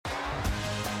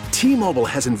T-Mobile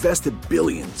has invested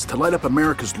billions to light up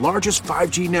America's largest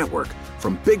 5G network,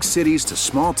 from big cities to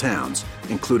small towns,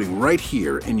 including right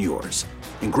here in yours.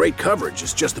 And great coverage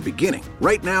is just the beginning.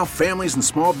 Right now, families and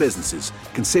small businesses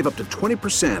can save up to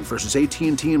 20% versus AT&T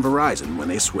and Verizon when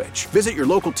they switch. Visit your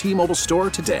local T-Mobile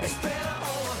store today.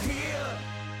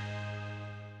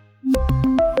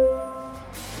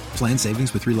 Plan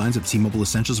savings with 3 lines of T-Mobile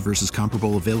Essentials versus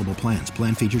comparable available plans.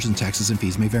 Plan features and taxes and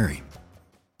fees may vary.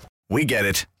 We get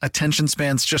it. Attention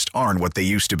spans just aren't what they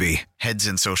used to be. Heads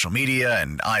in social media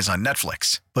and eyes on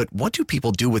Netflix. But what do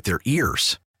people do with their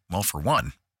ears? Well, for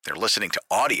one, they're listening to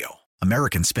audio.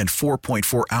 Americans spend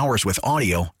 4.4 hours with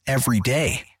audio every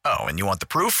day. Oh, and you want the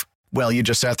proof? Well, you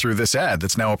just sat through this ad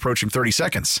that's now approaching 30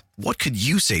 seconds. What could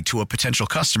you say to a potential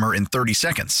customer in 30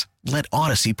 seconds? Let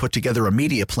Odyssey put together a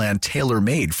media plan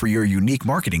tailor-made for your unique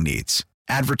marketing needs.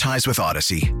 Advertise with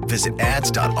Odyssey. Visit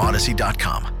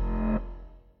ads.odyssey.com.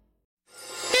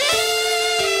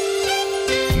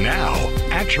 Now,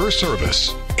 at your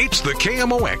service, it's the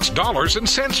KMOX Dollars and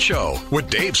Cents Show with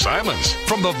Dave Simons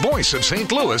from the voice of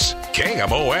St. Louis,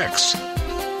 KMOX.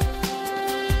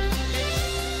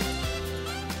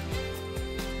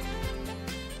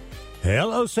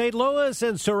 Hello, St. Louis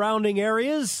and surrounding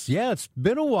areas. Yeah, it's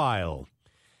been a while.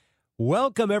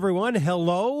 Welcome, everyone.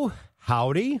 Hello.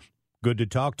 Howdy. Good to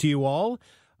talk to you all.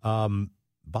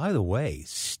 By the way,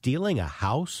 stealing a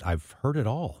house, I've heard it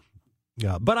all.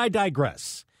 But I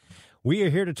digress. We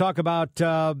are here to talk about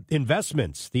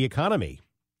investments, the economy,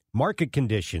 market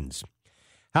conditions.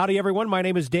 Howdy, everyone. My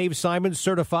name is Dave Simons,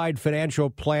 certified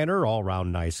financial planner,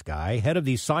 all-around nice guy, head of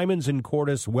the Simons &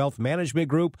 Cordes Wealth Management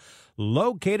Group,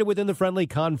 located within the friendly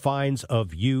confines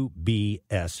of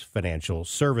UBS Financial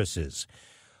Services.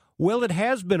 Well, it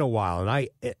has been a while,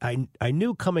 and I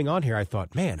knew coming on here, I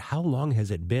thought, man, how long has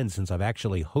it been since I've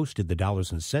actually hosted the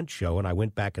Dollars and Cents Show? And I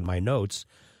went back in my notes.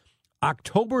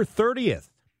 October 30th,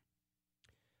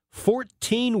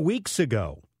 14 weeks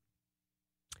ago.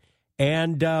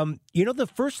 And, the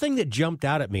first thing that jumped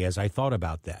out at me as I thought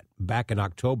about that back in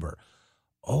October,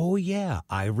 oh, yeah,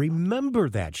 I remember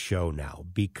that show now,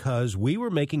 because we were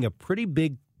making a pretty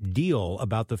big deal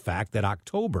about the fact that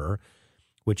October,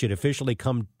 which had officially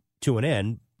come to an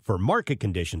end for market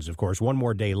conditions, of course, one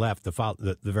more day left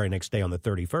the very next day on the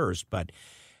 31st. But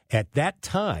at that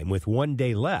time, with one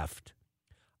day left,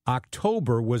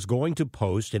 October was going to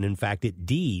post, and in fact, it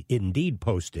indeed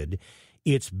posted,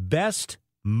 its best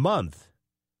month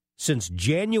since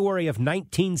January of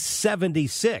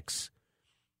 1976.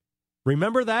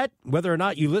 Remember that? Whether or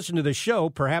not you listen to the show,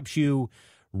 perhaps you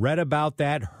read about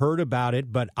that, heard about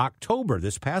it, but October,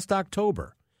 this past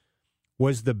October,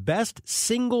 was the best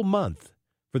single month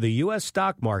for the U.S.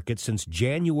 stock market since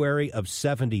January of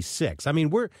 76. I mean,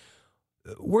 we're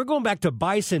going back to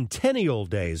bicentennial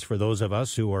days for those of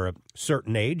us who are a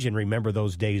certain age and remember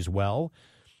those days well.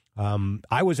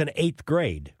 I was in 8th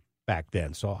grade back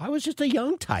then, so I was just a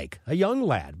young tyke, a young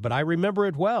lad, but I remember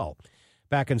it well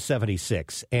back in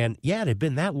 76. And, yeah, it had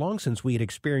been that long since we had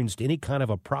experienced any kind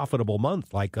of a profitable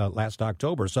month like last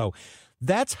October. So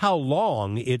that's how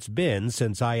long it's been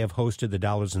since I have hosted the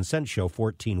Dollars and Cents Show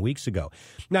 14 weeks ago.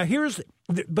 Now,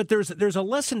 there's a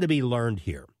lesson to be learned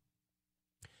here.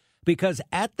 Because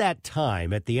at that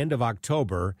time, at the end of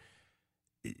October,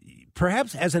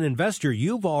 perhaps as an investor,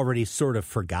 you've already sort of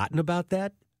forgotten about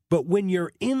that. But when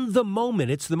you're in the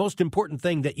moment, it's the most important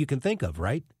thing that you can think of,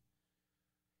 right?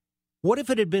 What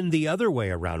if it had been the other way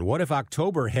around? What if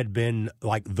October had been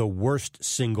like the worst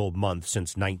single month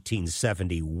since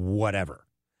 1970, whatever,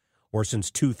 or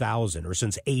since 2000, or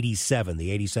since 87,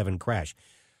 the 87 crash?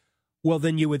 Well,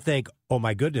 then you would think, oh,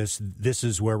 my goodness, this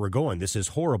is where we're going. This is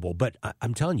horrible. But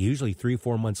I'm telling you, usually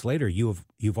 3-4 months later, you've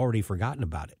already forgotten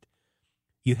about it.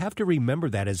 You have to remember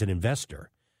that as an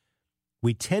investor.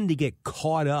 We tend to get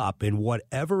caught up in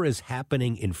whatever is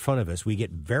happening in front of us. We get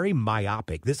very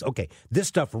myopic. This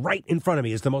stuff right in front of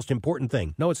me is the most important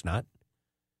thing. No, it's not.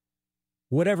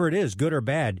 Whatever it is, good or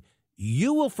bad,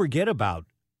 you will forget about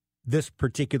this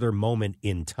particular moment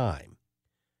in time.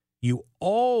 You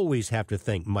always have to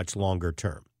think much longer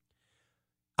term.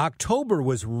 October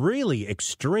was really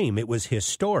extreme. It was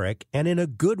historic and in a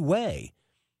good way.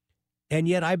 And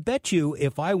yet I bet you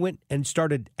if I went and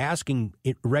started asking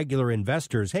regular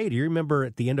investors, hey, do you remember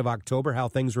at the end of October how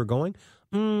things were going?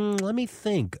 Let me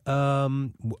think.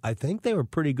 I think they were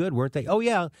pretty good, weren't they? Oh,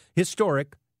 yeah,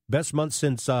 historic. Best month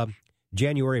since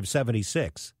January of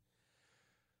 76.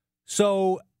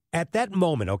 So at that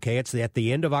moment, okay, it's at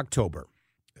the end of October,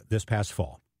 this past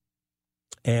fall,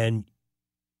 and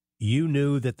you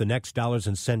knew that the next Dollars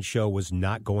and Cents show was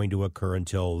not going to occur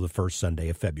until the first Sunday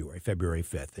of February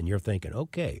 5th. And you're thinking,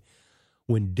 okay,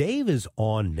 When Dave is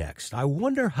on next, I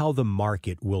wonder how the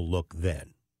market will look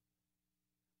then.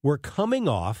 We're coming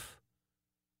off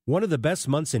one of the best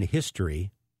months in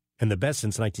history and the best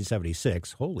since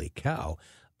 1976. Holy cow.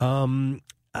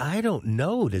 I don't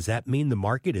know. Does that mean the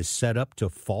market is set up to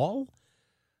fall?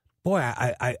 Boy,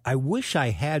 I wish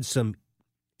I had some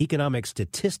economic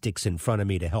statistics in front of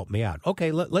me to help me out.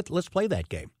 Okay, let's play that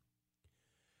game.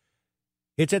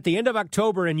 It's at the end of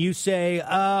October, and you say,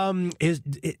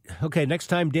 okay, next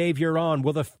time, Dave, you're on,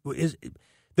 is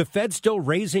the Fed still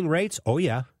raising rates? Oh,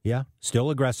 yeah, still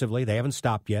aggressively. They haven't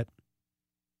stopped yet.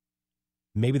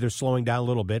 Maybe they're slowing down a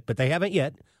little bit, but they haven't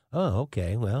yet. Oh,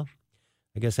 okay, well,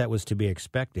 I guess that was to be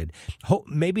expected.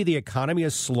 Maybe the economy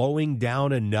is slowing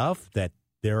down enough that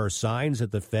there are signs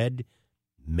that the Fed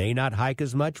may not hike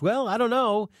as much. Well, I don't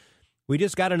know. We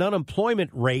just got an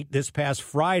unemployment rate this past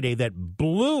Friday that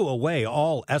blew away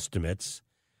all estimates.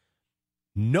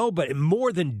 But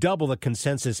more than double the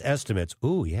consensus estimates.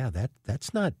 Ooh, yeah,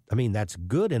 that's not, that's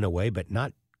good in a way, but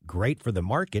not great for the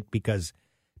market, because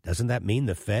doesn't that mean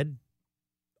the Fed,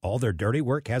 all their dirty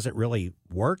work hasn't really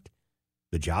worked?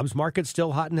 The jobs market's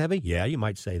still hot and heavy? Yeah, you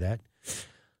might say that.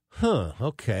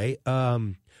 Okay.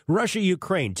 Russia,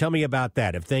 Ukraine, tell me about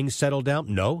that. Have things settled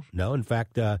down? No. In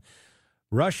fact,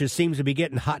 Russia seems to be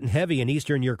getting hot and heavy in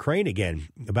eastern Ukraine again,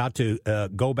 about to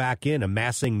go back in,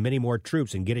 amassing many more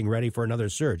troops and getting ready for another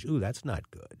surge. Ooh, that's not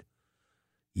good.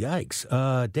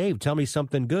 Yikes. Dave, tell me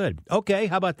something good. Okay,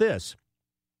 how about this?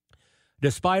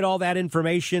 Despite all that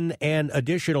information and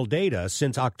additional data,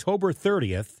 since October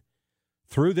 30th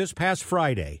through this past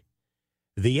Friday,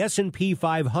 the S&P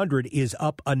 500 is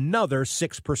up another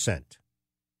 6%.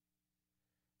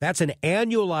 That's an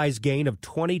annualized gain of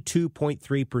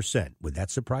 22.3%. Would that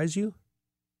surprise you?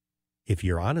 If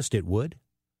you're honest, it would.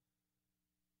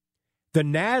 The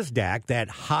NASDAQ, that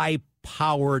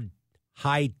high-powered,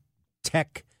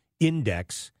 high-tech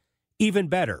index, even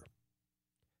better.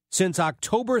 Since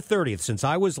October 30th, since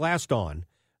I was last on,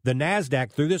 the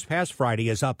NASDAQ through this past Friday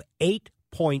is up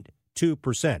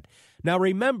 8.2%. Now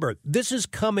remember, this is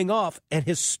coming off an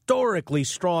historically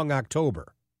strong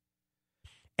October.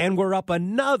 And we're up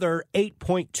another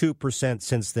 8.2%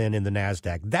 since then in the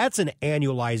NASDAQ. That's an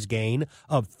annualized gain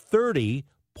of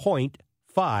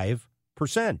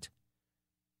 30.5%.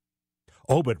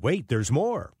 Oh, but wait, there's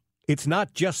more. It's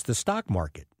not just the stock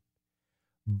market.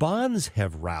 Bonds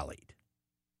have rallied.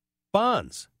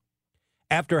 Bonds,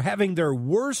 after having their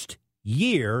worst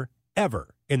year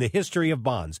ever in the history of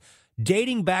bonds,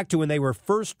 dating back to when they were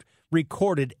first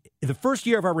recorded, the first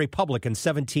year of our republic in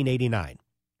 1789.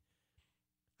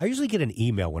 I usually get an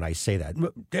email when I say that.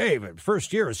 Dave,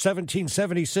 first year is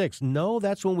 1776. No,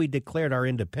 that's when we declared our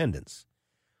independence.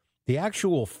 The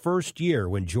actual first year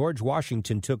when George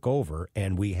Washington took over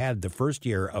and we had the first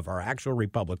year of our actual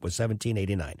republic was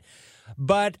 1789.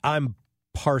 But I'm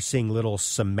parsing little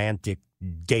semantic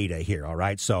data here, all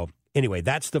right? So anyway,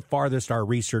 that's the farthest our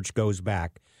research goes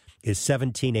back is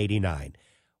 1789.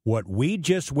 What we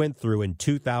just went through in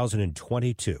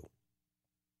 2022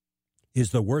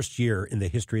 is the worst year in the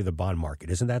history of the bond market.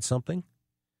 Isn't that something?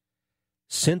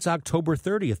 Since October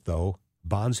 30th, though,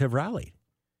 bonds have rallied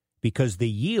because the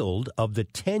yield of the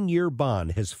 10-year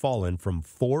bond has fallen from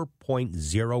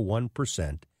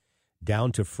 4.01%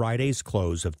 down to Friday's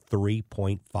close of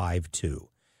 3.52.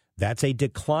 That's a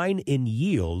decline in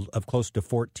yield of close to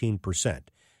 14%.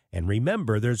 And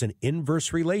remember, there's an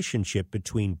inverse relationship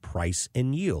between price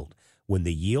and yield. When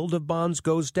the yield of bonds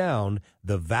goes down,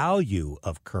 the value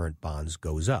of current bonds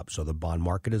goes up. So the bond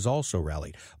market has also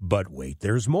rallied. But wait,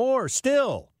 there's more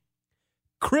still.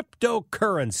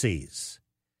 Cryptocurrencies.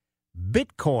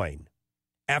 Bitcoin,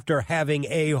 after having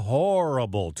a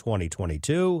horrible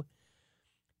 2022,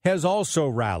 has also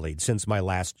rallied since my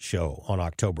last show on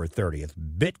October 30th.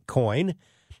 Bitcoin, in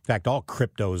fact, all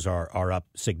cryptos are up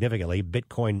significantly.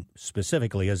 Bitcoin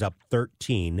specifically is up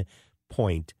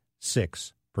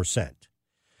 13.6%.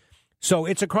 So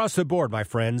it's across the board, my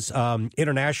friends.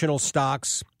 International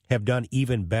stocks have done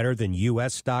even better than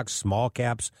U.S. stocks. Small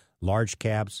caps, large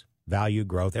caps, value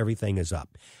growth, everything is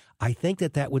up. I think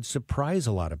that would surprise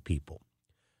a lot of people,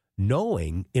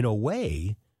 knowing in a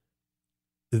way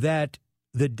that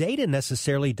the data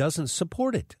necessarily doesn't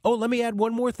support it. Oh, let me add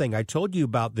one more thing. I told you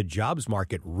about the jobs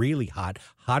market really hot,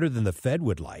 hotter than the Fed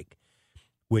would like,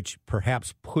 which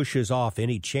perhaps pushes off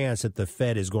any chance that the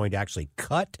Fed is going to actually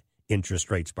cut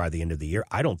interest rates by the end of the year.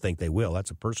 I don't think they will.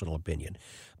 That's a personal opinion.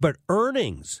 But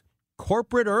earnings,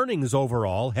 corporate earnings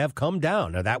overall have come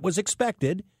down. Now, that was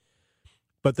expected,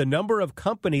 but the number of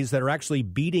companies that are actually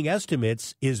beating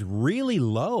estimates is really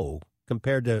low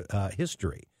compared to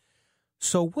history.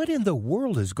 So what in the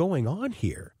world is going on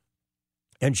here?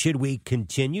 And should we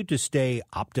continue to stay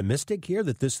optimistic here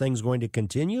that this thing's going to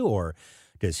continue, or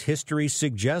does history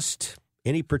suggest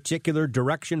any particular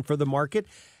direction for the market?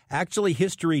 Actually,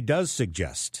 history does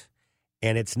suggest,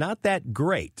 and it's not that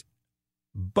great,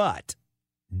 but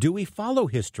do we follow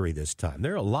history this time?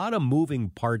 There are a lot of moving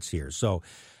parts here. So,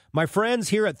 my friends,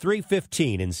 here at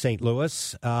 3:15 in St.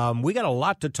 Louis, we got a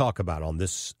lot to talk about on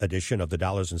this edition of the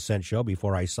Dollars and Cents Show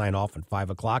before I sign off at 5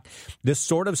 o'clock. This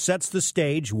sort of sets the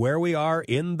stage where we are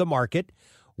in the market,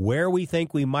 where we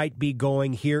think we might be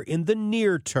going here in the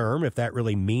near term, if that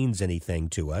really means anything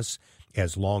to us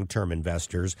as long-term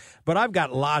investors. But I've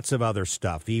got lots of other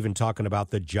stuff, even talking about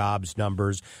the jobs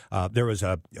numbers. There was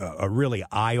a really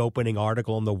eye-opening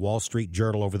article in the Wall Street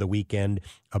Journal over the weekend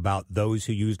about those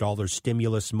who used all their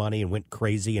stimulus money and went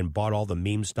crazy and bought all the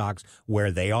meme stocks,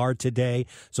 where they are today.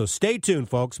 So stay tuned,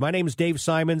 folks. My name is Dave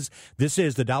Simons. This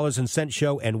is the Dollars and Cents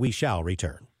Show, and we shall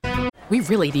return. We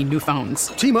really need new phones.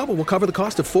 T-Mobile will cover the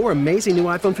cost of 4 amazing new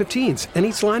iPhone 15s, and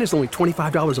each line is only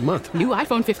 $25 a month. New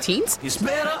iPhone 15s? It's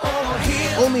better over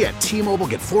here. Only at T-Mobile,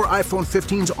 get 4 iPhone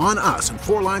 15s on us and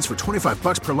 4 lines for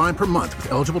 $25 per line per month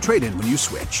with eligible trade-in when you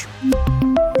switch.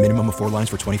 Minimum of 4 lines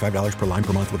for $25 per line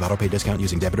per month with autopay discount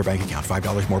using debit or bank account.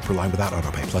 $5 more per line without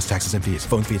autopay, plus taxes and fees.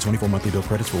 Phone fee at 24 monthly bill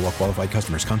credits for well-qualified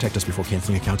customers. Contact us before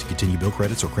canceling account to continue bill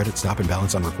credits or credit stop and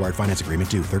balance on required finance agreement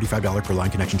due. $35 per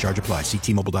line connection charge applies. See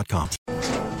T-Mobile.com.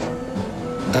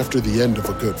 After the end of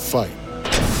a good fight,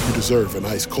 you deserve an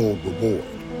ice-cold reward.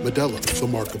 Modelo is the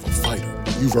mark of a fighter.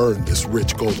 You've earned this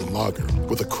rich golden lager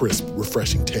with a crisp,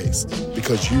 refreshing taste.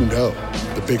 Because you know,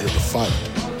 the bigger the fight,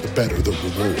 the better the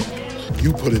reward.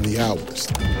 You put in the hours,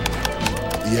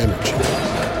 the energy,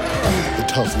 the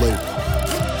tough labor.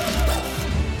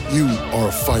 You are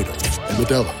a fighter, and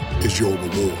Modelo is your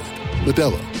reward.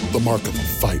 Modelo, the mark of a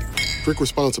fighter. Drink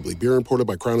responsibly. Beer imported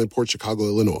by Crown Imports, Chicago,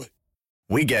 Illinois.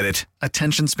 We get it.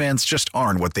 Attention spans just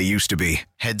aren't what they used to be.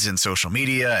 Heads in social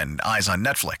media and eyes on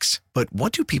Netflix. But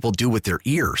what do people do with their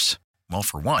ears? Well,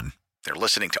 for one, they're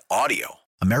listening to audio.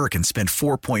 Americans spend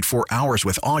 4.4 hours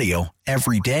with audio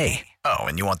every day. Oh,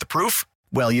 and you want the proof?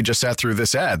 Well, you just sat through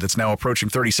this ad that's now approaching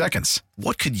 30 seconds.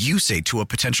 What could you say to a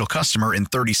potential customer in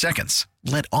 30 seconds?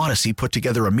 Let Odyssey put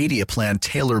together a media plan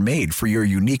tailor-made for your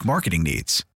unique marketing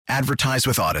needs. Advertise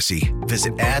with Odyssey.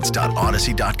 Visit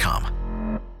ads.odyssey.com.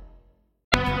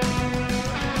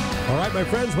 All right, my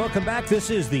friends, welcome back. This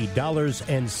is the Dollars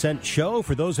and Cents Show.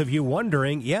 For those of you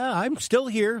wondering, yeah, I'm still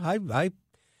here.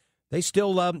 They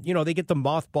still, they get the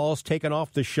mothballs taken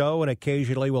off the show, and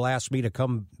occasionally will ask me to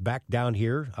come back down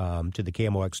here to the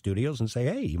KMOX studios and say,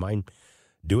 hey, you mind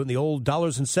doing the old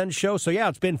Dollars and Cents Show? So, yeah,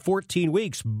 it's been 14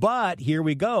 weeks, but here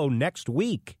we go. Next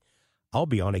week, I'll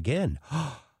be on again.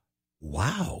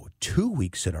 Wow, 2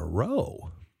 weeks in a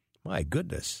row. My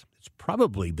goodness. It's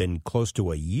probably been close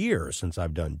to a year since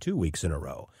I've done 2 weeks in a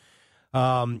row.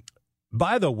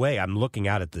 By the way, I'm looking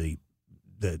out at the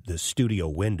studio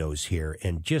windows here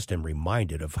and just am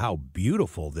reminded of how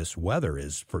beautiful this weather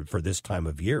is for this time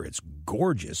of year. It's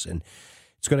gorgeous, and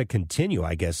it's going to continue,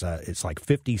 I guess. It's like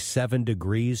 57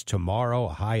 degrees tomorrow,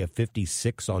 a high of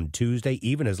 56 on Tuesday,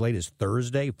 even as late as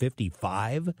Thursday,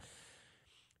 55.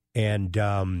 And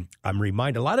I'm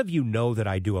reminded, a lot of you know that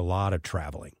I do a lot of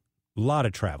traveling.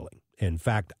 In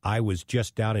fact, I was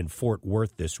just down in Fort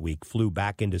Worth this week, flew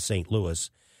back into St.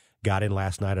 Louis, got in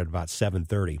last night at about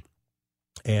 7:30.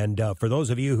 And for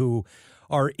those of you who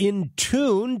are in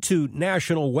tune to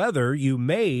national weather, you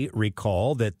may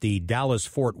recall that the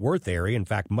Dallas-Fort Worth area, in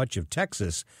fact, much of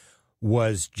Texas,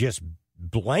 was just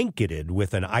blanketed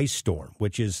with an ice storm,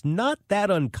 which is not that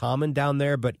uncommon down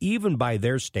there, but even by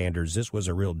their standards, this was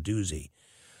a real doozy.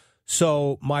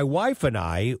 So my wife and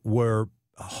I were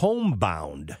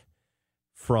homebound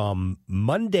from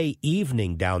Monday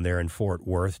evening down there in Fort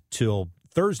Worth till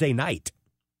Thursday night.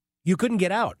 You couldn't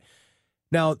get out.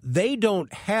 Now, they don't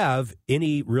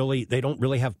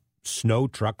really have snow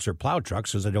trucks or plow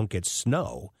trucks because they don't get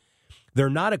snow. They're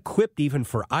not equipped even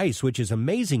for ice, which is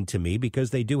amazing to me because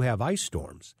they do have ice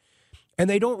storms. And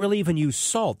they don't really even use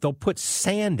salt. They'll put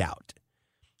sand out.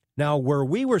 Now, where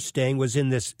we were staying was in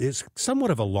this is somewhat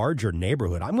of a larger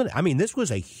neighborhood. This was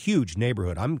a huge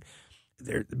neighborhood.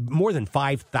 There more than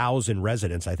 5,000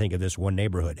 residents, I think, of this one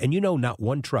neighborhood. And not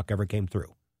one truck ever came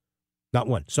through. Not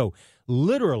one. So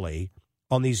literally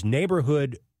on these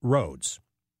neighborhood roads,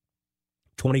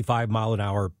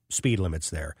 25-mile-an-hour speed limits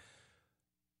there,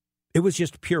 it was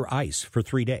just pure ice for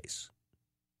 3 days.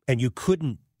 And you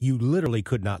literally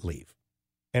could not leave.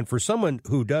 And for someone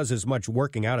who does as much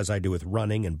working out as I do with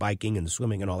running and biking and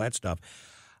swimming and all that stuff,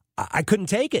 I couldn't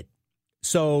take it.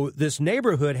 So this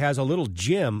neighborhood has a little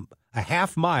gym a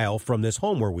half mile from this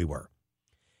home where we were.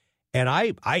 And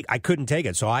I couldn't take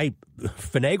it, so I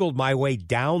finagled my way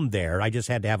down there. I just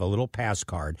had to have a little pass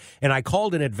card, and I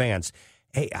called in advance.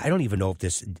 Hey, I don't even know if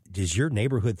is your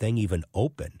neighborhood thing even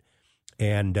open?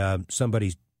 And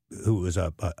somebody who was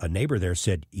a neighbor there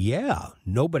said, yeah,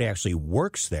 nobody actually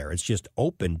works there. It's just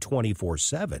open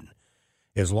 24/7.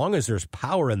 As long as there's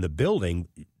power in the building,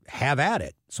 have at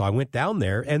it. So I went down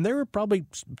there, and there were probably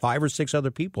 5 or 6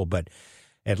 other people, but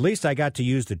at least I got to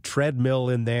use the treadmill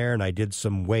in there, and I did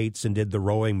some weights and did the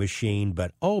rowing machine.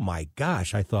 But, oh, my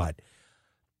gosh, I thought,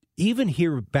 even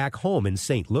here back home in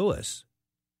St. Louis,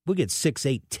 we get 6,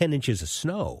 8, 10 inches of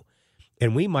snow,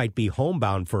 and we might be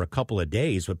homebound for a couple of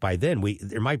days. But by then,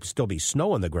 there might still be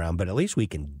snow on the ground, but at least we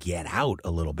can get out a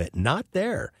little bit. Not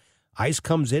there. Ice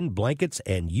comes in, blankets,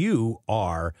 and you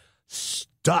are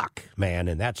stuck, man,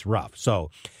 and that's rough.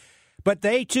 So... But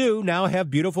they, too, now have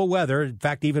beautiful weather. In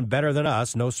fact, even better than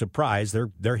us. No surprise.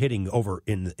 They're hitting over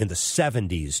in the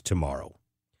 70s tomorrow.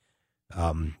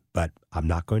 But I'm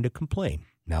not going to complain.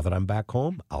 Now that I'm back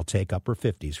home, I'll take upper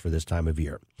 50s for this time of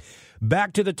year.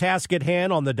 Back to the task at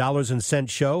hand on the Dollars and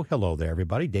Cents Show. Hello there,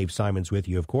 everybody. Dave Simons with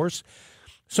you, of course.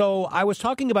 So I was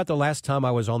talking about the last time I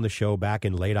was on the show back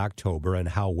in late October and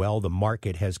how well the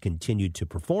market has continued to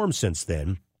perform since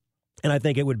then. And I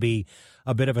think it would be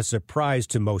a bit of a surprise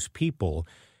to most people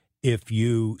if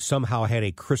you somehow had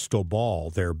a crystal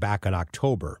ball there back on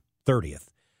October 30th,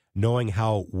 knowing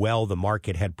how well the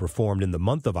market had performed in the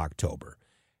month of October.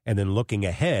 And then looking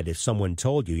ahead, if someone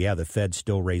told you, yeah, the Fed's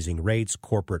still raising rates,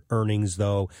 corporate earnings,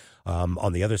 though,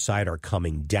 on the other side are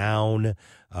coming down.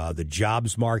 The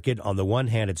jobs market, on the one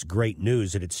hand, it's great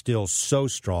news that it's still so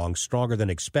strong, stronger than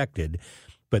expected.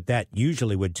 But that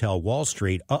usually would tell Wall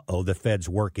Street, the Fed's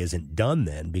work isn't done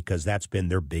then, because that's been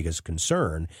their biggest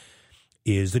concern,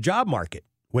 is the job market.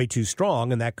 Way too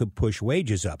strong, and that could push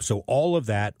wages up. So all of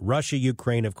that, Russia,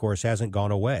 Ukraine, of course, hasn't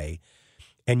gone away.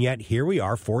 And yet here we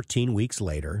are 14 weeks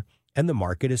later, and the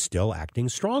market is still acting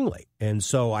strongly. And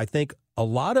so I think a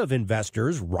lot of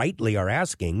investors rightly are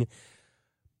asking,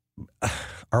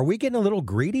 are we getting a little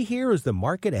greedy here? Is the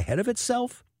market ahead of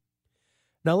itself?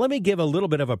 Now, let me give a little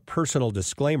bit of a personal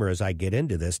disclaimer as I get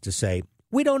into this to say,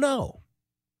 we don't know.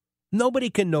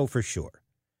 Nobody can know for sure.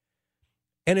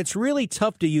 And it's really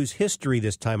tough to use history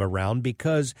this time around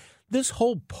because this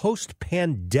whole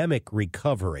post-pandemic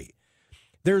recovery,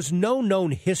 there's no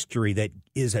known history that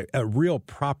is a real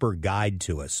proper guide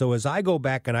to us. So as I go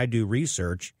back and I do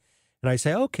research and I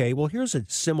say, okay, well, here's a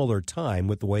similar time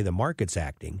with the way the market's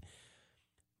acting,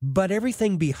 but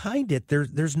everything behind it,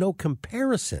 there's no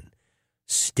comparison.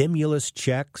 Stimulus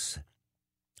checks,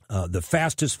 the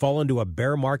fastest fall into a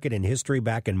bear market in history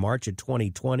back in March of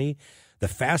 2020, the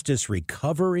fastest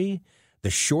recovery, the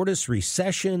shortest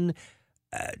recession,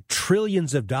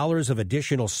 trillions of dollars of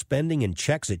additional spending and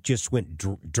checks that just went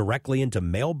directly into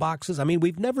mailboxes. I mean,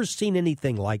 we've never seen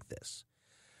anything like this.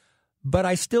 But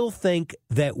I still think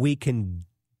that we can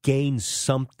gain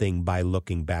something by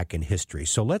looking back in history.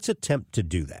 So let's attempt to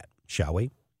do that, shall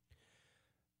we?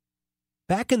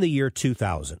 Back in the year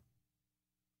 2000,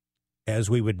 as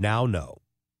we would now know,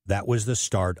 that was the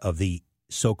start of the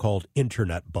so-called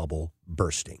internet bubble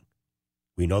bursting.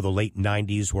 We know the late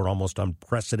 90s were almost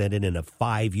unprecedented in a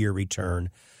 5-year return,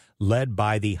 led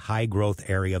by the high-growth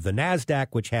area of the NASDAQ,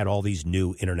 which had all these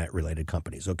new internet-related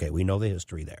companies. Okay, we know the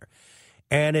history there.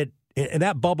 And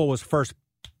that bubble was first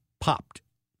popped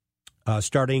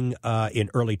starting in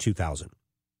early 2000.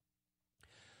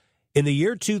 In the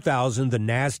year 2000, the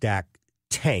NASDAQ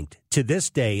tanked. To this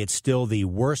day, it's still the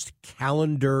worst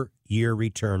calendar year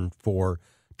return for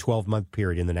 12-month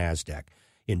period in the NASDAQ.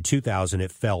 In 2000,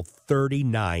 it fell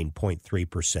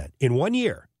 39.3% in 1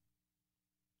 year.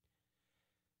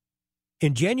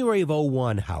 In January of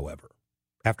 2001, however,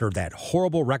 after that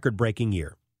horrible record-breaking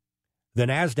year, the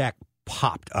NASDAQ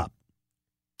popped up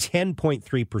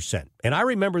 10.3%. And I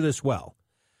remember this well.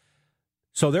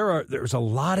 So there's a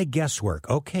lot of guesswork.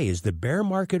 Okay, is the bear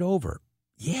market over?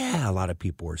 Yeah, a lot of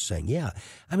people were saying, yeah.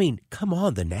 I mean, come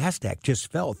on, the NASDAQ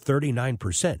just fell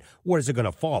 39%. What is it going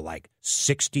to fall, like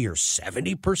 60 or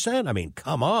 70%? I mean,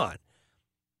 come on.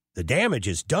 The damage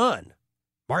is done.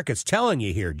 Market's telling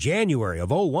you here, January of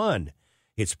 2001,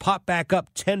 it's popped back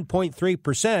up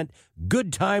 10.3%.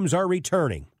 Good times are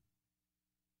returning.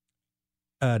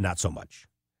 Not so much.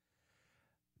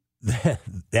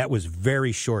 That was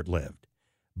very short-lived.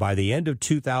 By the end of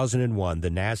 2001, the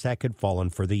NASDAQ had fallen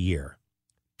for the year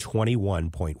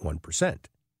 21.1%.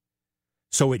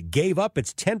 So it gave up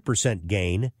its 10%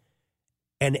 gain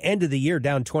and ended the year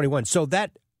down 21. So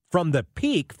that from the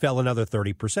peak fell another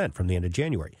 30% from the end of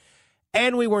January.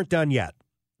 And we weren't done yet.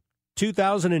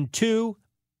 2002,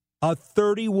 A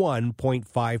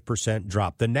 31.5%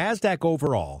 drop. The NASDAQ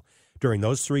overall during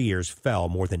those 3 years fell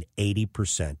more than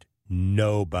 80%.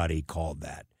 Nobody called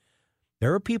that.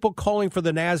 There are people calling for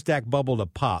the NASDAQ bubble to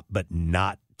pop, but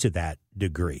not to that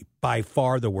degree. By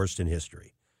far the worst in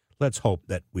history. Let's hope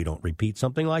that we don't repeat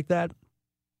something like that.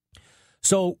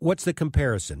 So what's the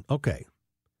comparison? Okay.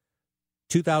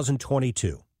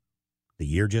 2022, the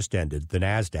year just ended, the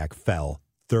NASDAQ fell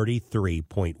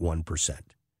 33.1%.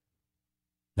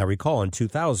 Now recall in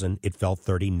 2000, it fell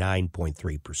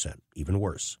 39.3%, even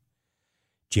worse.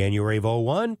 January of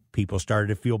 01, people started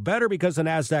to feel better because the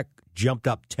NASDAQ jumped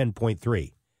up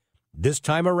 10.3. This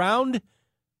time around,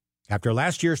 after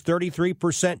last year's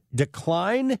 33%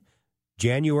 decline,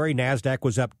 January NASDAQ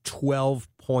was up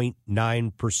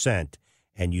 12.9%.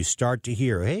 And you start to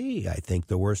hear, hey, I think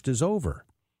the worst is over.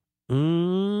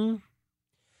 Don't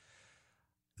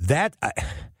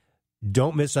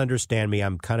misunderstand me.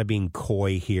 I'm kind of being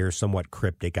coy here, somewhat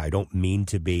cryptic. I don't mean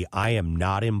to be. I am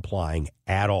not implying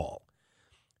at all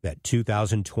that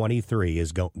 2023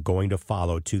 is going to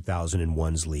follow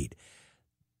 2001's lead.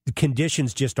 The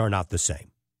conditions just are not the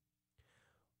same.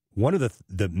 One of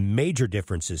the major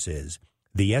differences is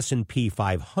the S&P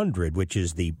 500, which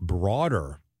is the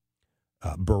broader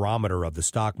barometer of the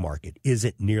stock market,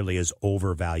 isn't nearly as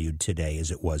overvalued today as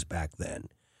it was back then.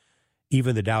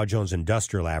 Even the Dow Jones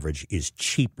Industrial Average is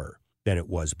cheaper than it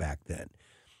was back then.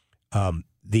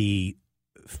 The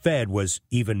Fed was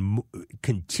even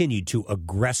continued to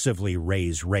aggressively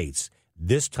raise rates.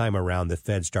 This time around, the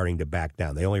Fed's starting to back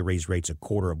down. They only raised rates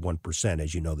 0.25%,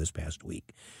 as you know, this past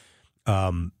week.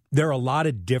 There are a lot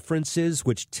of differences,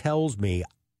 which tells me,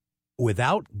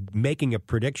 without making a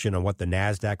prediction on what the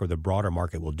NASDAQ or the broader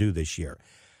market will do this year,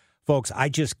 folks, I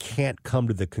just can't come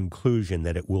to the conclusion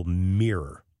that it will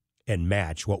mirror and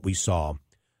match what we saw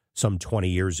some 20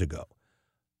 years ago.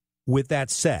 With that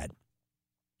said,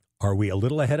 are we a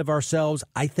little ahead of ourselves?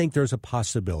 I think there's a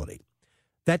possibility.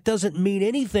 That doesn't mean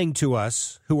anything to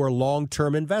us who are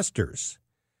long-term investors.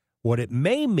 What it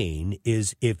may mean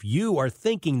is if you are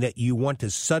thinking that you want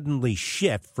to suddenly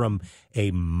shift from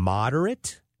a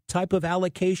moderate type of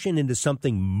allocation into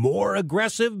something more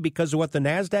aggressive because of what the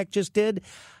NASDAQ just did,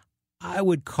 I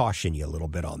would caution you a little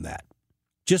bit on that.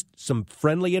 Just some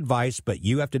friendly advice, but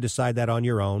you have to decide that on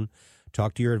your own.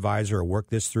 Talk to your advisor or work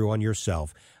this through on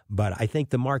yourself. But I think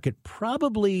the market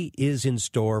probably is in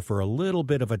store for a little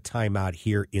bit of a timeout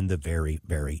here in the very,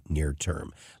 very near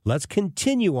term. Let's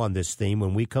continue on this theme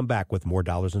when we come back with more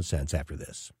Dollars and Cents after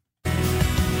this.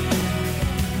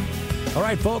 All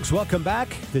right, folks, welcome back.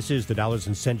 This is the Dollars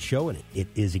and Cents Show, and it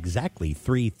is exactly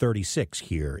 3:36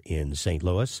 here in St.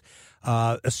 Louis.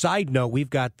 A side note, we've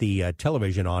got the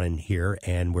television on in here,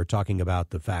 and we're talking about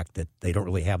the fact that they don't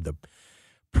really have the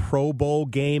Pro Bowl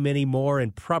game anymore,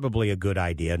 and probably a good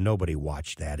idea. Nobody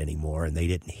watched that anymore, and they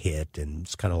didn't hit, and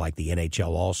it's kind of like the NHL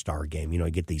All-Star game. You know,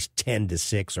 you get these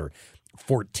 10-6 or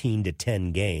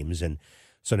 14-10 games, and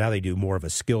so now they do more of a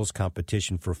skills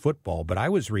competition for football. But I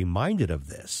was reminded of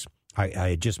this. I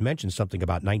had just mentioned something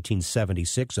about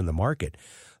 1976 in the market.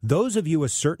 Those of you a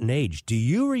certain age, do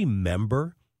you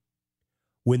remember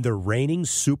when the reigning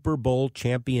Super Bowl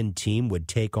champion team would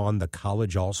take on the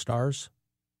college All-Stars?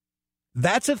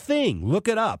 That's a thing. Look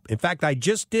it up. In fact, I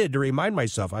just did to remind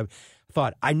myself. I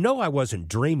thought, I know I wasn't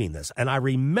dreaming this. And I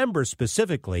remember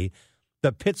specifically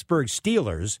the Pittsburgh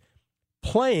Steelers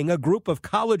playing a group of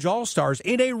college All-Stars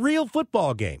in a real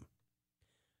football game.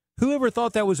 Whoever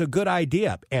thought that was a good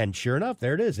idea? And sure enough,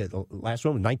 there it is. The last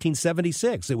one was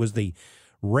 1976. It was the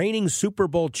reigning Super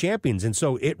Bowl champions. And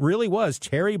so it really was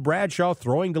Terry Bradshaw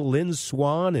throwing to Lynn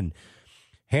Swann and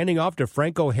handing off to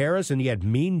Franco Harris. And you had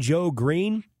Mean Joe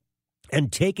Green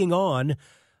and taking on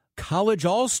college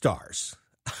All-Stars.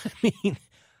 I mean,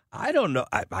 I don't know.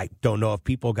 I don't know if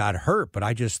people got hurt, but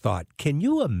I just thought, can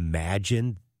you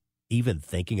imagine even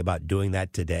thinking about doing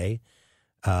that today?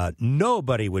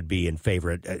 Nobody would be in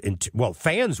favor. Well,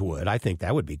 fans would. I think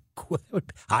that would be.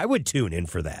 I would tune in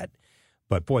for that.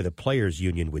 But boy, the players'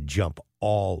 union would jump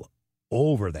all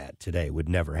over that today. Would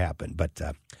never happen. But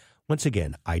once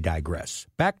again, I digress.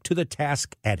 Back to the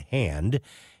task at hand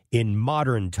in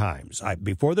modern times.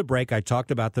 Before the break, I talked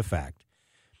about the fact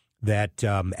that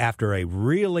after a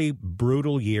really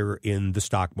brutal year in the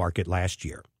stock market last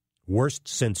year, worst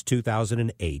since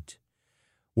 2008,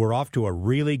 we're off to a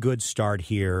really good start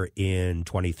here in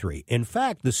 23. In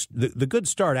fact, the good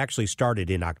start actually started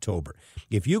in October.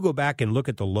 If you go back and look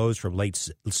at the lows from late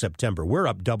September, we're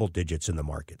up double digits in the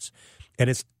markets. And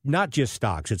it's not just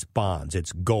stocks, it's bonds,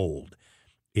 it's gold,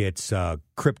 it's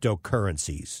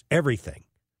cryptocurrencies, everything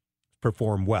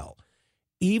performed well.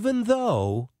 Even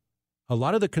though a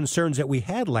lot of the concerns that we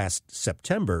had last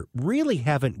September really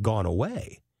haven't gone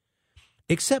away,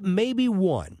 except maybe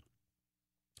one.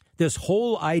 This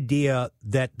whole idea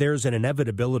that there's an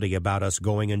inevitability about us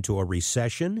going into a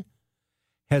recession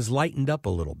has lightened up a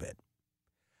little bit.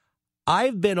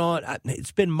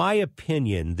 It's been my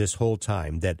opinion this whole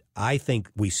time that I think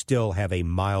we still have a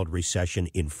mild recession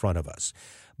in front of us.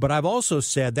 But I've also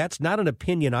said that's not an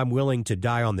opinion I'm willing to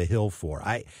die on the hill for.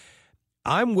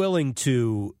 I'm willing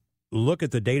to look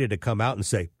at the data to come out and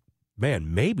say,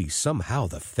 man, maybe somehow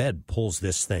the Fed pulls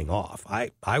this thing off.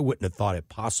 I wouldn't have thought it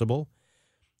possible.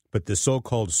 But the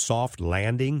so-called soft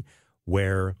landing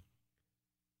where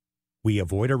we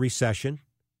avoid a recession,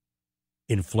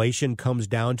 inflation comes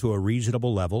down to a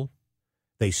reasonable level,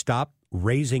 they stop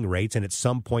raising rates, and at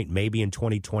some point, maybe in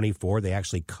 2024, they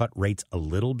actually cut rates a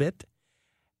little bit,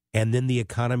 and then the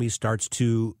economy starts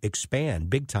to expand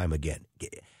big time again.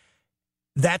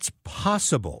 That's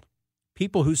possible.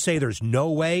 People who say there's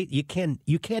no way, you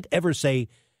can't ever say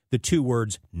the two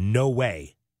words no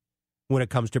way when it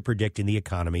comes to predicting the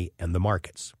economy and the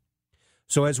markets.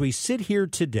 So as we sit here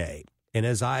today, and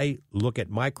as I look at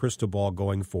my crystal ball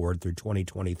going forward through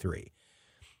 2023,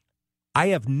 I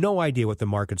have no idea what the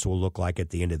markets will look like at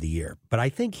the end of the year. But I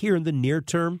think here in the near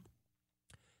term,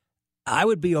 I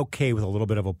would be okay with a little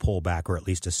bit of a pullback or at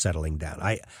least a settling down.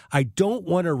 I don't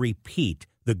want to repeat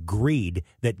the greed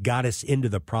that got us into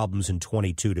the problems in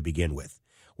 22 to begin with,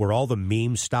 where all the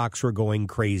meme stocks were going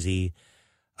crazy.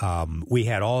 We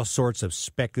had all sorts of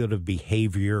speculative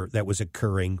behavior that was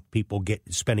occurring. People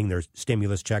spending their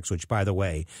stimulus checks, which, by the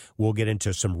way, we'll get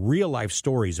into some real-life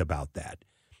stories about that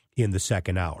in the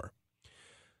second hour.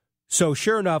 So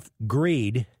sure enough,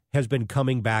 greed has been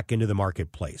coming back into the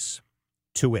marketplace.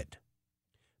 To it,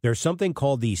 there's something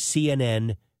called the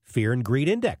CNN Fear and Greed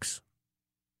Index.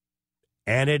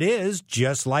 And it is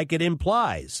just like it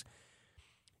implies.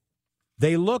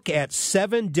 They look at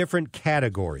 7 different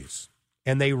categories.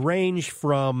 And they range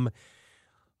from,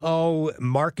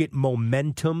 market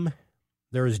momentum.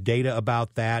 There is data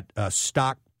about that.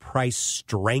 Stock price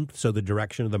strength, so the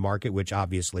direction of the market, which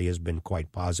obviously has been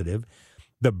quite positive.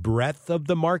 The breadth of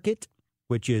the market,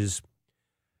 which is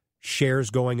shares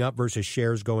going up versus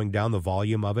shares going down, the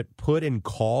volume of it. Put and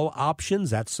call options,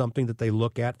 that's something that they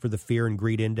look at for the Fear and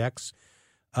Greed Index.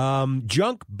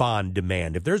 Junk bond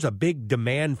demand. If there's a big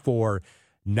demand for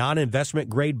non-investment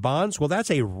grade bonds, well,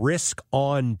 that's a risk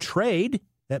on trade.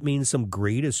 That means some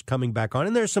greed is coming back on.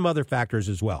 And there's some other factors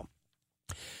as well.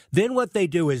 Then what they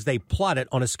do is they plot it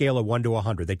on a scale of 1 to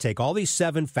 100. They take all these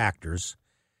 7 factors,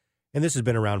 and this has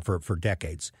been around for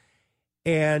decades,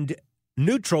 and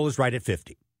neutral is right at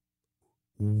 50.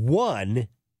 1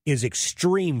 is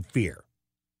extreme fear.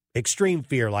 Extreme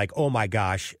fear, like, oh my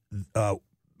gosh,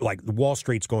 like Wall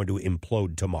Street's going to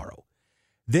implode tomorrow.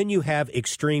 Then you have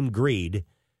extreme greed,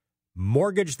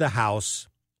 mortgage the house,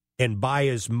 and buy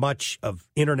as much of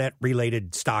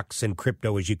internet-related stocks and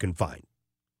crypto as you can find.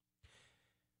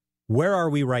 Where are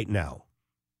we right now?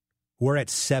 We're at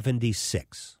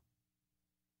 76.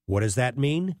 What does that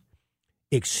mean?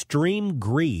 Extreme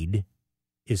greed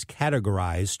is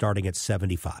categorized starting at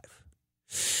 75.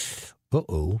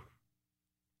 Uh-oh.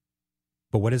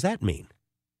 But what does that mean?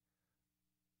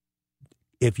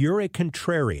 If you're a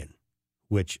contrarian,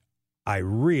 which I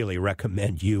really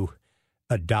recommend you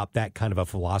adopt that kind of a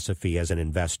philosophy as an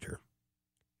investor.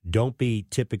 Don't be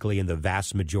typically in the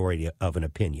vast majority of an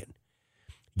opinion.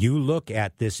 You look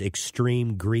at this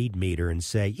extreme greed meter and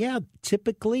say, yeah,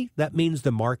 typically that means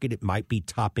the market, it might be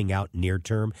topping out near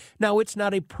term. Now, it's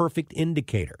not a perfect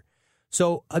indicator.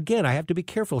 So again, I have to be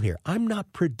careful here. I'm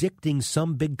not predicting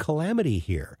some big calamity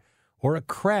here or a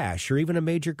crash or even a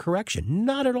major correction.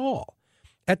 Not at all.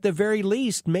 At the very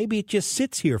least, maybe it just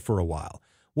sits here for a while.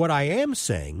 What I am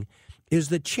saying is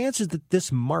the chances that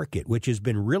this market, which has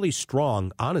been really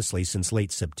strong, honestly, since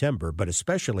late September, but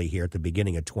especially here at the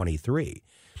beginning of 23,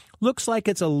 looks like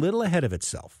it's a little ahead of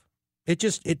itself. It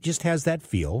just has that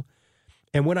feel.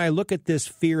 And when I look at this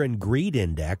Fear and Greed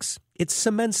Index, it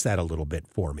cements that a little bit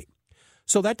for me.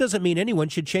 So that doesn't mean anyone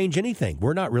should change anything.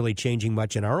 We're not really changing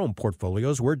much in our own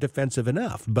portfolios. We're defensive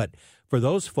enough. But for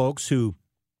those folks who,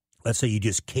 let's say you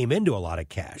just came into a lot of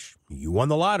cash, you won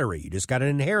the lottery, you just got an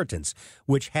inheritance,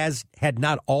 which had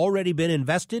not already been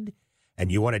invested,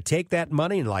 and you want to take that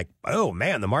money and like, oh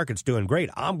man, the market's doing great,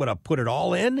 I'm going to put it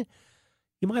all in,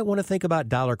 you might want to think about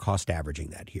dollar cost averaging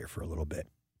that here for a little bit.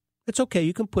 It's okay,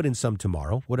 you can put in some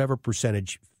tomorrow, whatever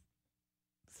percentage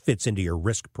fits into your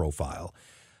risk profile.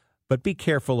 But be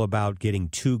careful about getting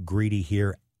too greedy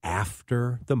here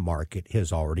after the market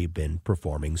has already been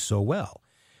performing so well.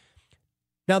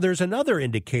 Now, there's another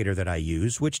indicator that I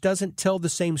use which doesn't tell the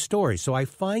same story, so I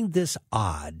find this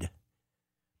odd.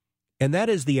 And that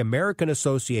is the American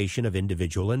Association of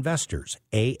Individual Investors,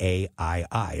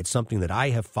 AAII. It's something that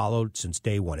I have followed since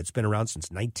day one. It's been around since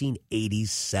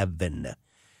 1987.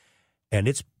 And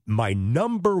it's my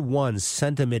number one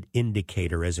sentiment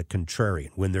indicator as a contrarian.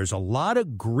 When there's a lot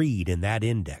of greed in that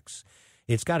index,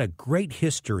 it's got a great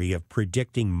history of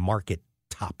predicting market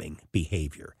topping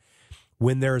behavior.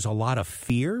 When there's a lot of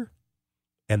fear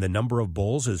and the number of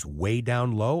bulls is way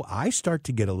down low, I start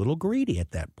to get a little greedy at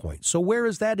that point. So where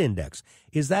is that index?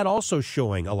 Is that also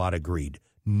showing a lot of greed?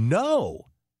 No.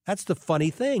 That's the funny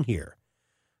thing here.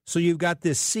 So you've got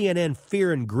this CNN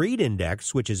Fear and Greed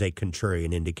Index, which is a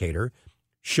contrarian indicator,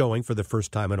 showing for the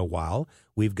first time in a while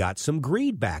we've got some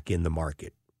greed back in the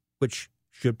market, which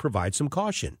should provide some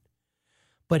caution.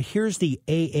 But here's the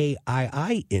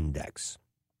AAII index,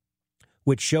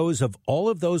 which shows of all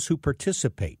of those who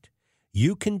participate,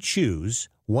 you can choose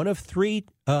one of three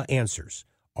answers.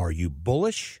 Are you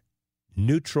bullish,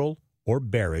 neutral, or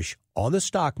bearish on the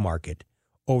stock market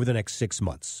over the next 6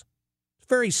 months?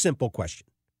 Very simple question.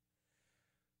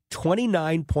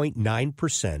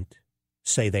 29.9%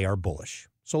 say they are bullish.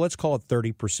 So let's call it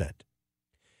 30%.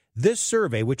 This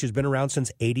survey, which has been around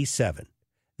since 87,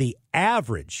 the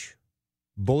average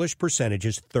bullish percentage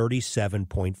is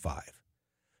 37.5.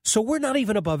 So we're not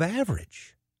even above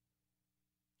average.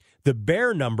 The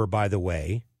bear number, by the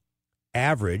way,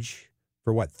 average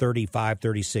for 35,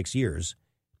 36 years,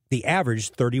 the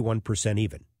average 31%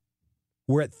 even.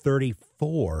 We're at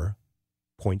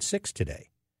 34.6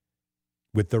 today,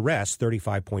 with the rest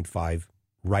 35.5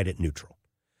 right at neutral.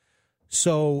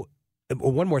 So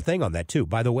one more thing on that, too.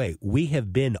 By the way, we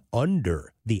have been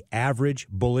under the average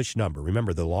bullish number.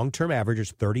 Remember, the long-term average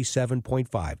is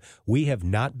 37.5. We have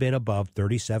not been above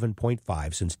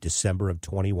 37.5 since December of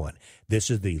 21. This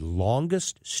is the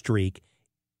longest streak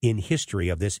in history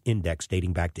of this index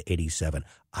dating back to 87.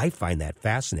 I find that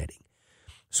fascinating.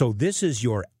 So this is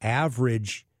your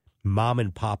average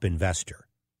mom-and-pop investor.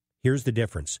 Here's the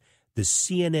difference. The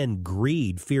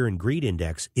CNN Fear and Greed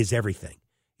Index is everything.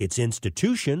 It's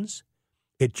institutions,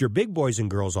 it's your big boys and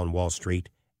girls on Wall Street,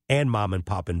 and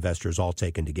mom-and-pop investors all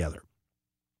taken together.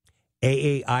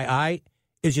 AAII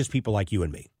is just people like you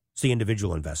and me. It's the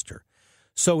individual investor.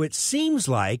 So it seems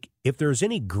like if there's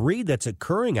any greed that's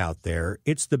occurring out there,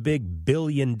 it's the big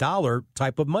billion-dollar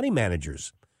type of money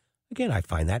managers. Again, I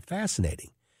find that fascinating.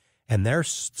 And they're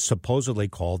supposedly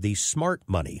called the smart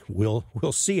money. We'll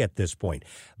see at this point.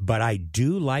 But I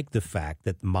do like the fact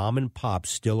that mom and pop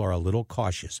still are a little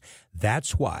cautious.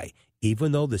 That's why,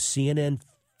 even though the CNN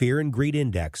Fear and Greed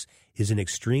Index is an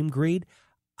extreme greed,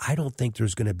 I don't think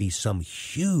there's going to be some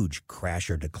huge crash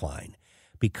or decline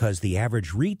because the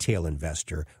average retail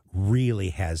investor really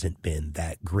hasn't been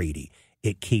that greedy.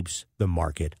 It keeps the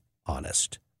market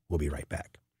honest. We'll be right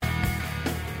back.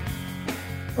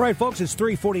 All right, folks, it's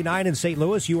 3:49 in St.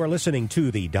 Louis. You are listening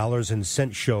to the Dollars and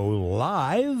Cents Show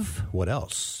live. What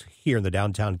else? Here in the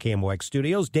downtown KMOX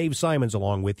studios, Dave Simons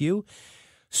along with you.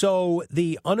 So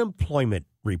the unemployment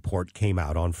report came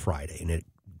out on Friday, and it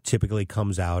typically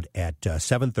comes out at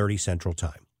 7:30 Central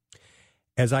Time.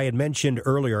 As I had mentioned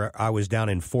earlier, I was down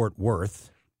in Fort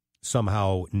Worth,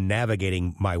 somehow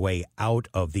navigating my way out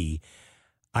of the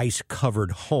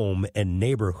ice-covered home and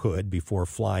neighborhood before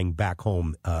flying back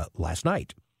home last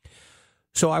night.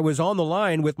 So I was on the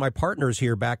line with my partners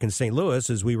here back in St. Louis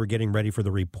as we were getting ready for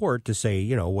the report to say,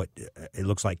 you know, what it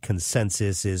looks like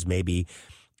consensus is maybe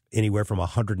anywhere from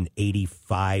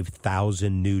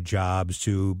 185,000 new jobs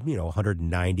to,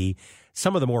 190.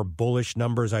 Some of the more bullish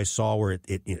numbers I saw were at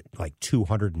like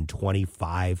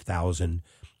 225,000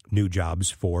 new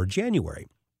jobs for January.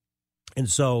 And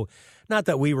so not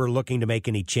that we were looking to make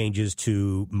any changes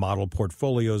to model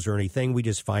portfolios or anything. We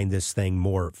just find this thing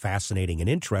more fascinating and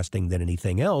interesting than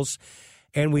anything else.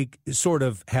 And we sort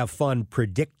of have fun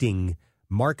predicting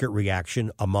market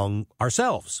reaction among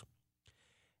ourselves.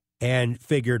 And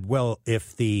figured, well,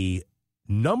 if the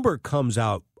number comes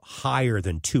out higher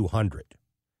than 200,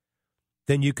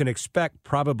 then you can expect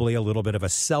probably a little bit of a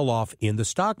sell-off in the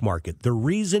stock market. The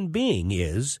reason being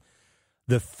is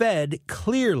the Fed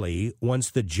clearly wants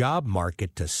the job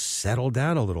market to settle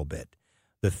down a little bit.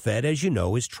 The Fed, as you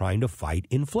know, is trying to fight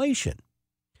inflation.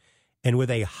 And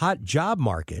with a hot job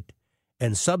market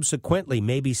and subsequently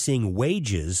maybe seeing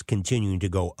wages continuing to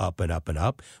go up and up and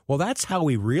up, well, that's how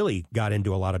we really got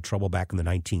into a lot of trouble back in the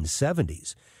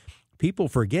 1970s. People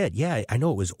forget, yeah, I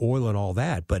know it was oil and all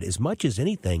that, but as much as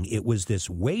anything, it was this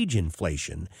wage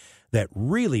inflation that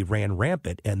really ran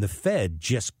rampant, and the Fed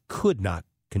just could not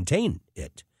contain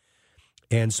it.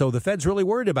 And so the Fed's really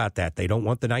worried about that. They don't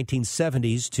want the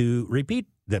 1970s to repeat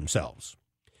themselves.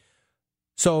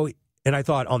 So, and I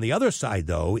thought on the other side,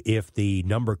 though, if the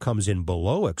number comes in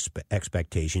below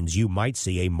expectations, you might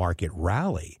see a market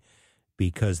rally,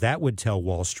 because that would tell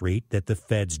Wall Street that the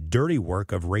Fed's dirty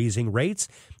work of raising rates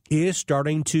is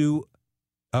starting to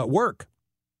work.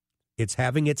 It's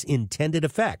having its intended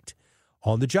effect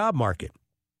on the job market.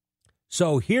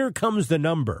 So here comes the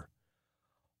number.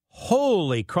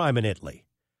 Holy crime in Italy.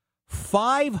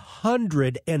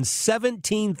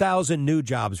 517,000 new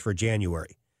jobs for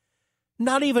January.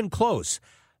 Not even close.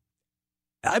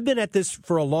 I've been at this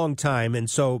for a long time, and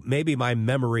so maybe my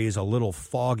memory is a little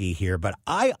foggy here, but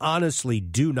I honestly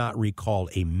do not recall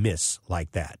a miss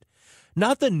like that.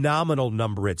 Not the nominal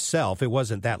number itself. It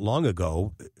wasn't that long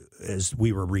ago, as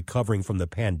we were recovering from the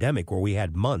pandemic, where we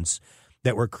had months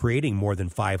that were creating more than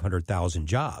 500,000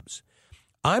 jobs.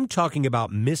 I'm talking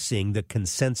about missing the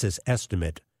consensus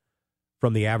estimate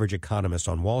from the average economist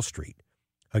on Wall Street.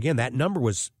 Again, that number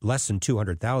was less than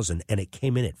 200,000, and it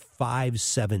came in at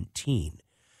 517.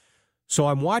 So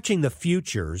I'm watching the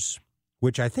futures,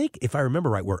 which I think, if I remember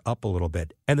right, were up a little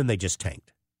bit, and then they just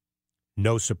tanked.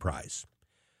 No surprise.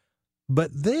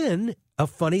 But then a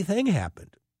funny thing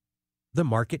happened. The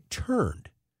market turned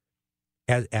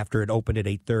after it opened at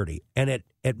 8:30. And at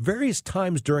various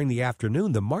times during the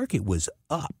afternoon, the market was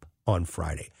up on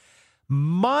Friday.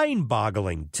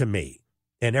 Mind-boggling to me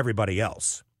and everybody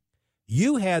else.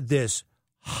 You had this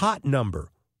hot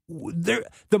number. The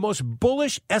most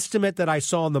bullish estimate that I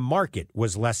saw in the market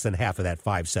was less than half of that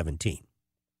 517.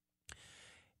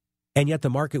 And yet the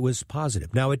market was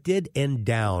positive. Now, it did end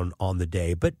down on the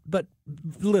day, but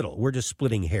little. We're just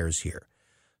splitting hairs here.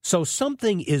 So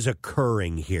something is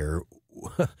occurring here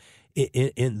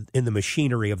in the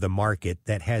machinery of the market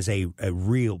that has a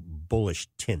real bullish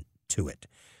tint to it.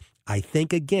 I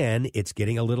think, again, it's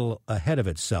getting a little ahead of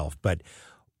itself, but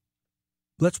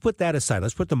let's put that aside.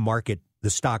 Let's put the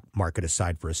stock market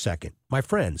aside for a second. My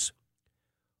friends,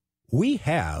 we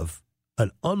have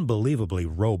an unbelievably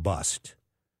robust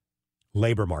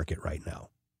labor market right now.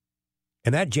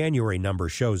 And that January number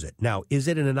shows it. Now, is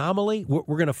it an anomaly? We're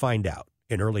going to find out.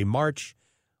 In early March,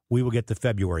 we will get the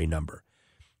February number.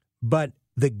 But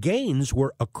the gains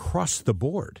were across the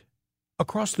board.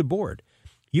 Across the board.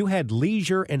 You had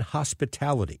leisure and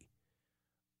hospitality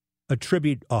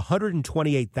attribute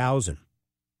 128,000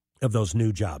 of those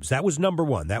new jobs. That was number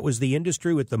one. That was the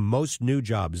industry with the most new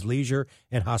jobs, leisure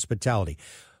and hospitality,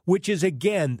 which is,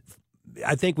 again,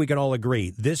 I think we can all agree,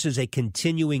 this is a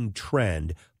continuing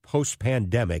trend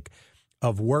post-pandemic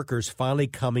of workers finally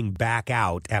coming back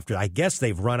out after, I guess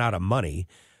they've run out of money,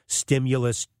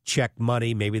 stimulus check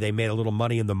money. Maybe they made a little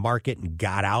money in the market and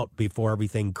got out before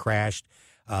everything crashed.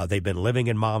 They've been living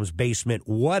in mom's basement,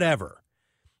 whatever.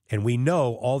 And we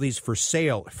know all these for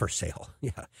sale,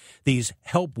 these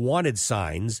help wanted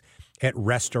signs at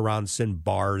restaurants and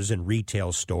bars and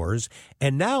retail stores.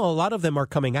 And now a lot of them are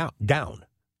coming down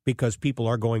because people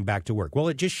are going back to work. Well,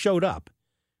 it just showed up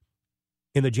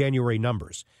in the January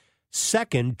numbers.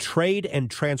 Second, trade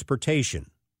and transportation.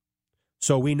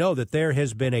 So we know that there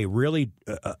has been a really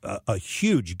a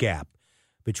huge gap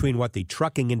between what the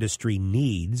trucking industry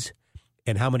needs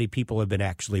and how many people have been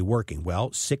actually working.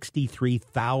 Well,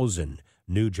 63,000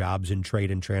 new jobs in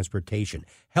trade and transportation.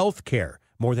 Healthcare,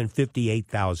 more than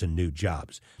 58,000 new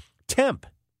jobs. Temp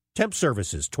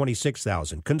services,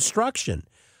 26,000. Construction,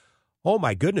 oh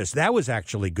my goodness, that was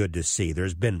actually good to see.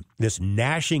 There's been this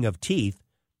gnashing of teeth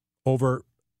over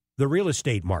the real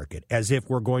estate market, as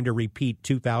if we're going to repeat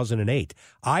 2008.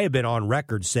 I have been on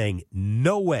record saying,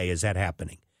 no way is that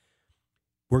happening.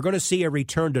 We're going to see a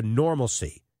return to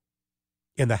normalcy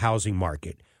in the housing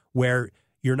market, where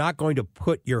you're not going to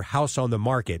put your house on the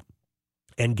market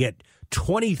and get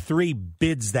 23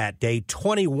 bids that day,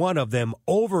 21 of them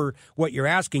over what you're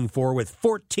asking for, with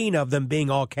 14 of them being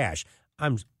all cash.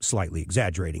 I'm slightly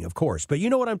exaggerating, of course, but you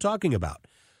know what I'm talking about.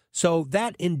 So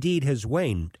that indeed has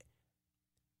waned.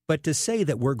 But to say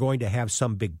that we're going to have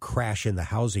some big crash in the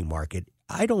housing market,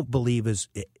 I don't believe it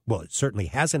certainly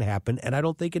hasn't happened, and I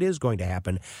don't think it is going to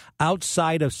happen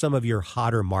outside of some of your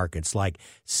hotter markets like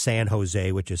San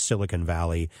Jose, which is Silicon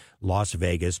Valley, Las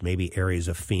Vegas, maybe areas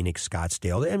of Phoenix,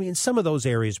 Scottsdale. I mean, some of those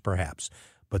areas perhaps.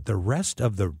 But the rest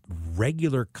of the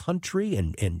regular country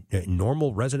and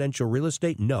normal residential real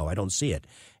estate, no, I don't see it.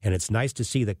 And it's nice to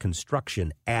see that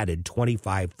construction added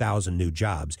 25,000 new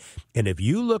jobs. And if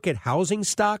you look at housing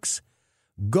stocks,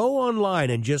 go online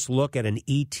and just look at an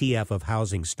ETF of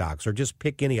housing stocks, or just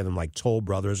pick any of them like Toll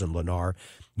Brothers and Lennar.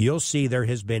 You'll see there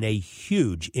has been a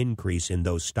huge increase in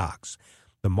those stocks.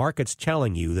 The market's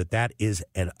telling you that is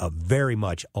a very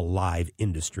much alive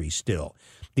industry still.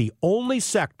 The only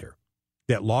sector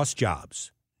that lost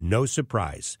jobs, no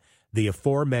surprise, the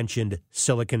aforementioned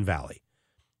Silicon Valley.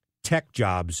 Tech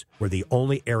jobs were the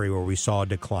only area where we saw a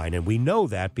decline, and we know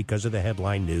that because of the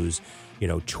headline news,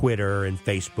 Twitter and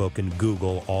Facebook and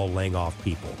Google all laying off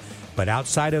people. But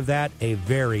outside of that, a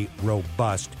very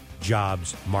robust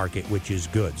jobs market, which is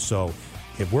good. So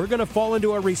if we're going to fall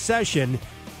into a recession,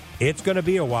 it's going to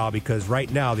be a while because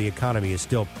right now the economy is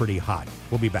still pretty hot.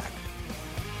 We'll be back.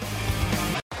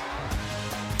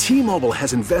 T-Mobile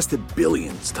has invested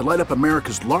billions to light up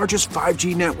America's largest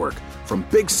 5G network, from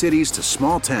big cities to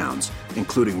small towns,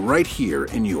 including right here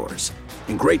in yours.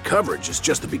 And great coverage is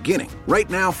just the beginning. Right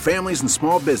now, families and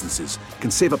small businesses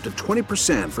can save up to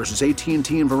 20% versus AT&T and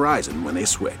Verizon when they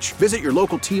switch. Visit your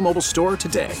local T-Mobile store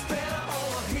today.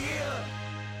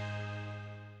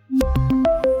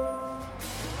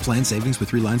 Plan savings with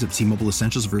 3 lines of T-Mobile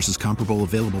Essentials versus comparable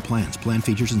available plans. Plan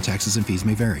features and taxes and fees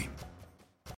may vary.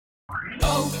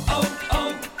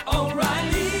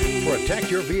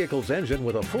 Protect your vehicle's engine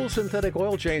with a full synthetic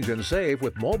oil change and save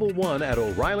with Mobil 1 at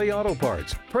O'Reilly Auto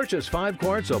Parts. Purchase 5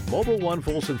 quarts of Mobil 1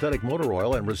 full synthetic motor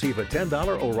oil and receive a $10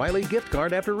 O'Reilly gift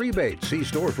card after rebate. See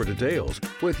store for details.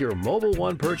 With your Mobil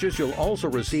 1 purchase, you'll also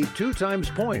receive 2 times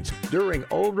points during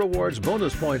O Rewards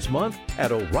Bonus Points Month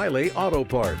at O'Reilly Auto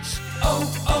Parts.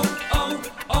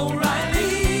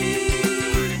 O'Reilly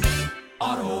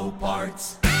Auto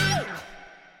Parts.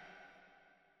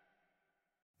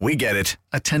 We get it.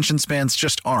 Attention spans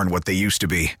just aren't what they used to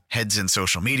be. Heads in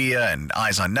social media and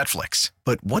eyes on Netflix.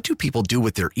 But what do people do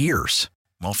with their ears?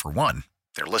 Well, for one,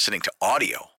 they're listening to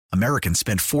audio. Americans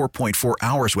spend 4.4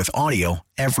 hours with audio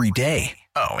every day.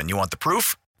 Oh, and you want the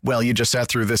proof? Well, you just sat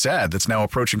through this ad that's now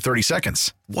approaching 30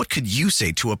 seconds. What could you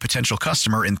say to a potential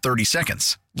customer in 30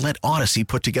 seconds? Let Odyssey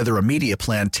put together a media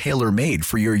plan tailor-made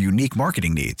for your unique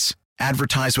marketing needs.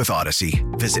 Advertise with Odyssey.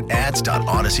 Visit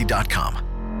ads.odyssey.com.